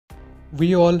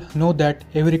We all know that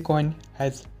every coin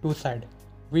has two sides.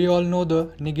 We all know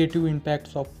the negative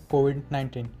impacts of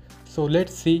COVID-19. So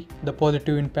let's see the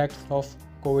positive impacts of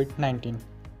COVID-19.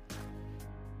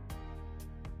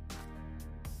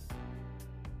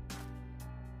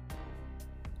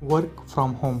 Work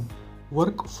from home.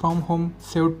 Work from home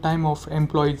saved time of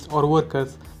employees or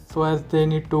workers so as they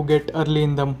need to get early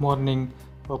in the morning,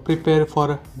 prepare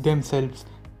for themselves,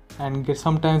 and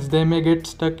sometimes they may get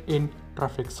stuck in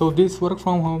traffic. So this work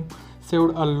from home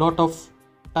saved a lot of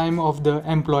time of the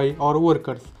employee or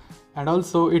workers, and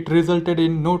also it resulted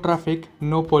in no traffic,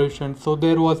 no pollution, so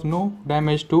there was no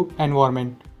damage to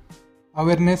environment.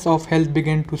 Awareness of health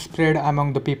began to spread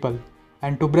among the people,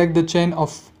 and to break the chain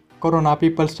of corona,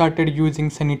 people started using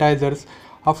sanitizers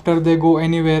after they go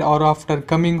anywhere or after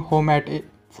coming home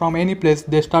from any place.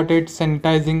 They started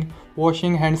sanitizing,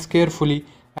 washing hands carefully.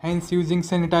 Hence, using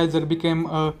sanitizer became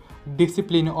a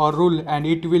discipline or rule, and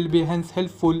it will be hence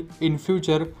helpful in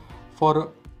future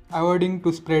for avoiding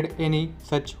to spread any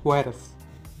such virus.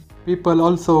 People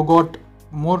also got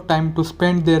more time to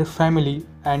spend their family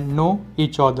and know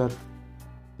each other.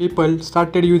 People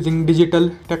started using digital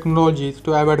technologies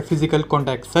to avoid physical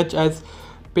contact, such as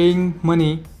paying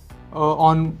money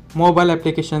on mobile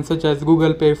applications such as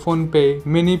Google Pay, Phone Pay.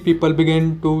 Many people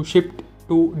began to shift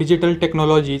to digital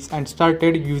technologies and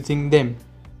started using them.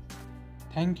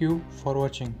 Thank you for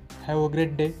watching. Have a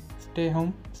great day. Stay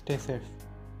home, stay safe.